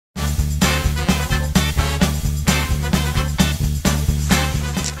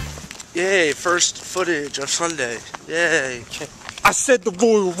Yay, first footage of Sunday. Yay. I said the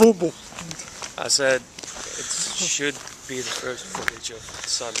Royal Rumble. I said it should be the first footage of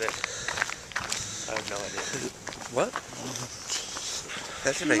Sunday. I have no idea. What?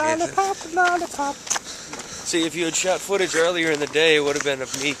 That can make any sense. Lollipop. See, if you had shot footage earlier in the day, it would have been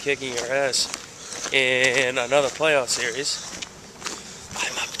of me kicking your ass in another playoff series.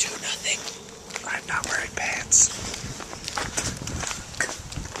 I'm up to nothing. I'm not wearing pants.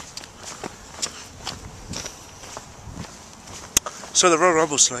 So the Royal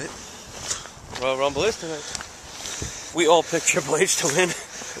Rumble's tonight. Royal Rumble is tonight. We all picked Triple H to win.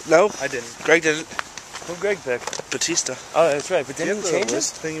 No, I didn't. Greg didn't. Who Greg picked? Batista. Oh, that's right. But didn't he change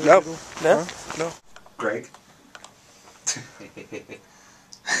it? No. No? No. Greg.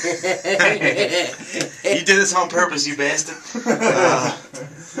 You did this on purpose, you bastard.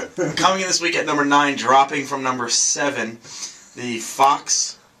 Coming in this week at number 9, dropping from number 7, the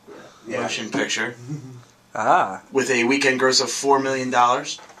Fox motion picture. With a weekend gross of $4 million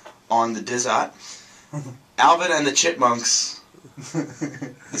on the Dizot. Alvin and the Chipmunks.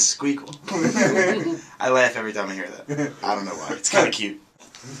 The Squeakle. I laugh every time I hear that. I don't know why. It's kind of cute.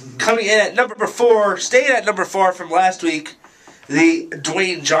 Coming in at number 4, staying at number 4 from last week, the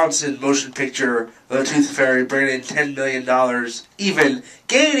Dwayne Johnson motion picture, The Tooth Fairy, bringing in $10 million, even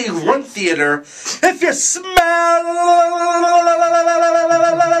gaining one theater. If you smell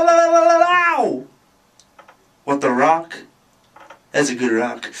what the rock, that's a good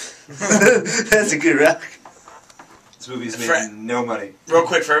rock. That's a good rock. This movie's made no money. Real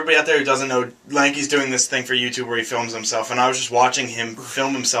quick, for everybody out there who doesn't know, Lankey's doing this thing for YouTube where he films himself, and I was just watching him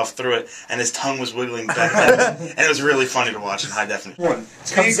film himself through it, and his tongue was wiggling back and forth, and it was really funny to watch in high definition.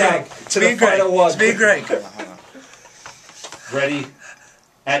 It comes down to the final one. It's me, Greg. Ready?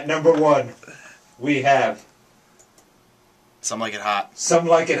 At number 1, we have Some Like It Hot. Some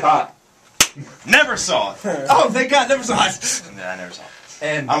Like It Hot. Never saw it. Oh, thank God, never saw it. Yeah, I never saw it.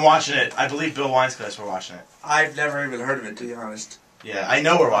 And I'm watching it. I believe Bill Wine's class, we're watching it. I've never even heard of it, to be honest. Yeah, I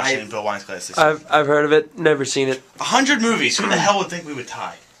know we're watching it in Bill Wine's class this year. I've heard of it, never seen it. 100 movies. Who the hell would think we would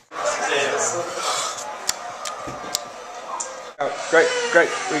tie? Great.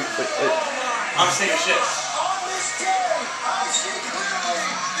 I'm just taking shit.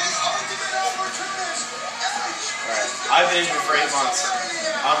 I've been injured for 8 months.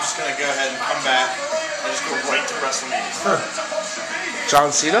 I'm just going to go ahead and come back and just go right to WrestleMania.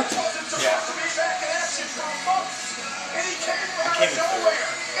 John Cena? Yeah. I came in third.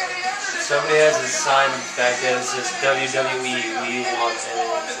 Somebody has a sign back there that says WWE, we want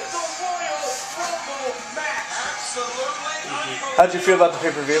NXS. How'd you feel about the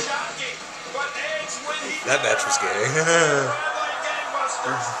pay-per-view? That match was gay.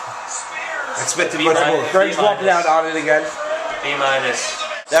 I expected B much minus. more. Greg's walking out on it again. B-.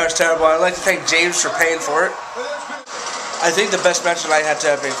 That was terrible. I'd like to thank James for paying for it. I think the best match tonight had to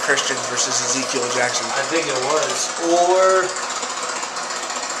have been Christian versus Ezekiel Jackson. I think it was. Or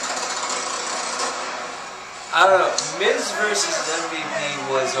I don't know. Miz versus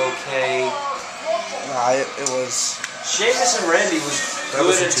MVP was okay. Nah, it was... Sheamus and Randy was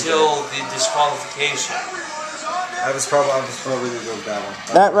good until the disqualification. I was probably going to go with that one.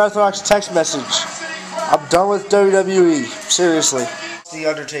 Matt Rathrock's text message. I'm done with WWE. Seriously. The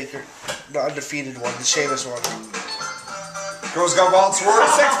Undertaker. The undefeated one. The Sheamus one. Girls Got Wild Sword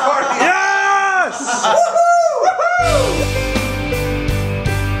 6 party. Yeah!